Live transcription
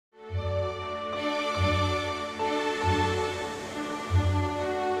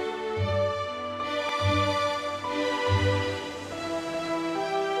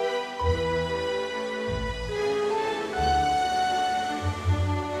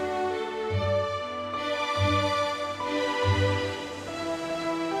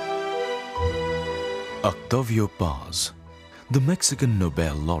Octavio Paz, the Mexican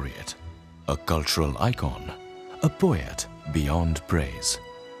Nobel laureate, a cultural icon, a poet beyond praise,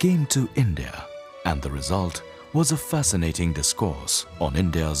 came to India, and the result was a fascinating discourse on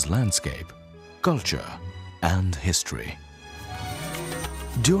India's landscape, culture and history.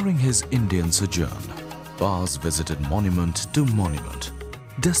 During his Indian sojourn, Paz visited monument to monument,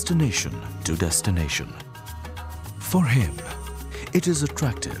 destination to destination. For him, it is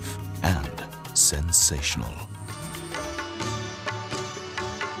attractive and sensational.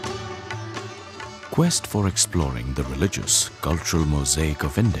 Quest for exploring the religious, cultural mosaic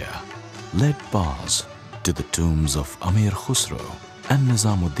of India led Paz to the tombs of Amir Khusro and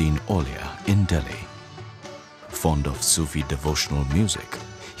Nizamuddin Aulia in Delhi. Fond of Sufi devotional music,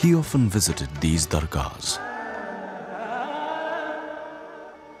 he often visited these dargahs.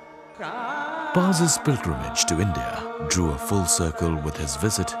 Paz's pilgrimage to India drew a full circle with his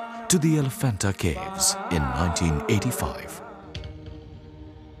visit to the Elephanta Caves in 1985.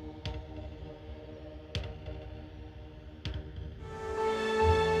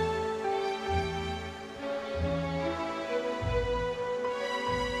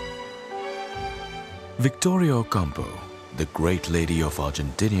 Victoria Ocampo, the great lady of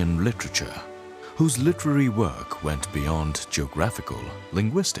Argentinian literature, whose literary work went beyond geographical,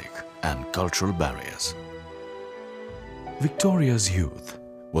 linguistic, and cultural barriers. Victoria's youth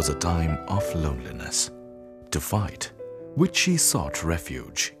was a time of loneliness. To fight, which she sought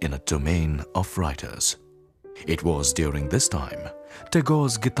refuge in a domain of writers. It was during this time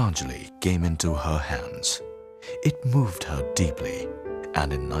Tagore's Gitanjali came into her hands. It moved her deeply,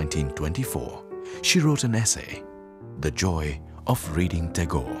 and in 1924, she wrote an essay, The Joy of Reading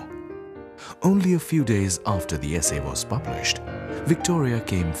Tagore. Only a few days after the essay was published, Victoria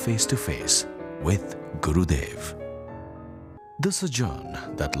came face to face with Gurudev. The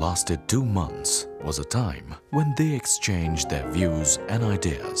sojourn that lasted 2 months was a time when they exchanged their views and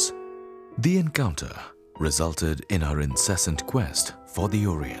ideas. The encounter resulted in her incessant quest for the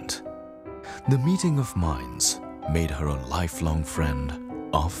Orient. The meeting of minds made her a lifelong friend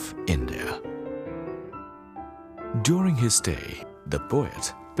of India. During his stay, the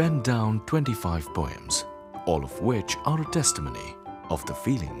poet penned down 25 poems, all of which are a testimony of the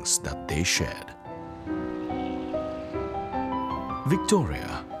feelings that they shared.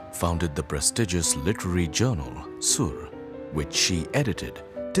 Victoria founded the prestigious literary journal Sur, which she edited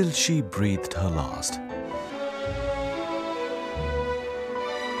till she breathed her last.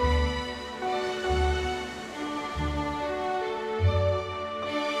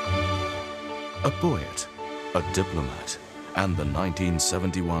 A poet, a diplomat, and the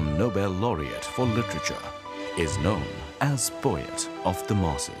 1971 Nobel laureate for literature, is known as Poet of the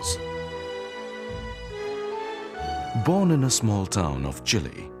Masses. Born in a small town of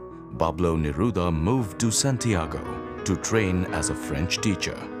Chile, Pablo Neruda moved to Santiago to train as a French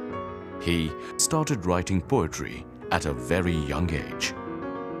teacher. He started writing poetry at a very young age.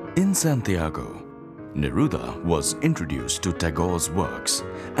 In Santiago, Neruda was introduced to Tagore's works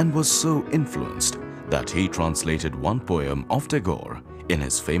and was so influenced that he translated one poem of Tagore in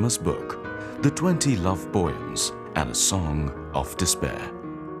his famous book, The 20 Love Poems and a Song of Despair.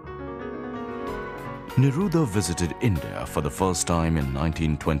 Neruda visited India for the first time in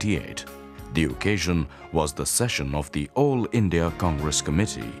 1928. The occasion was the session of the All India Congress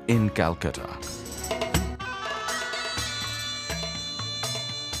Committee in Calcutta.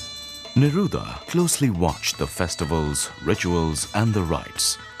 Neruda closely watched the festivals, rituals, and the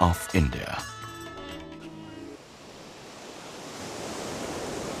rites of India.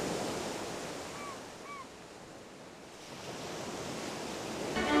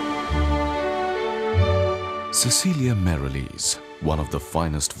 Cecilia Meirelles, one of the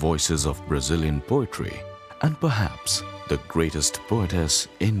finest voices of Brazilian poetry and perhaps the greatest poetess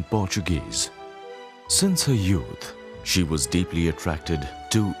in Portuguese. Since her youth, she was deeply attracted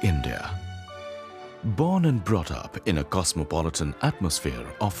to India. Born and brought up in a cosmopolitan atmosphere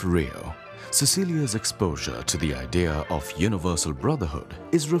of Rio, Cecilia's exposure to the idea of universal brotherhood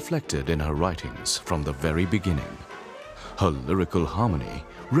is reflected in her writings from the very beginning. Her lyrical harmony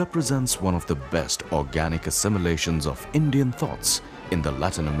represents one of the best organic assimilations of Indian thoughts in the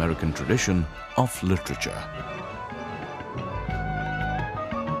Latin American tradition of literature.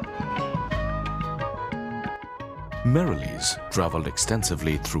 Meirelles traveled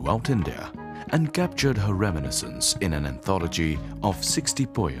extensively throughout India and captured her reminiscence in an anthology of 60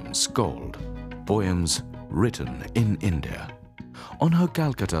 poems called Poems Written in India. On her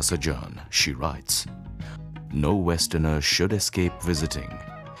Calcutta sojourn, she writes, "No Westerner should escape visiting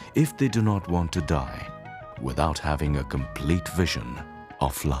if they do not want to die without having a complete vision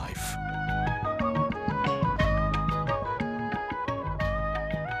of life."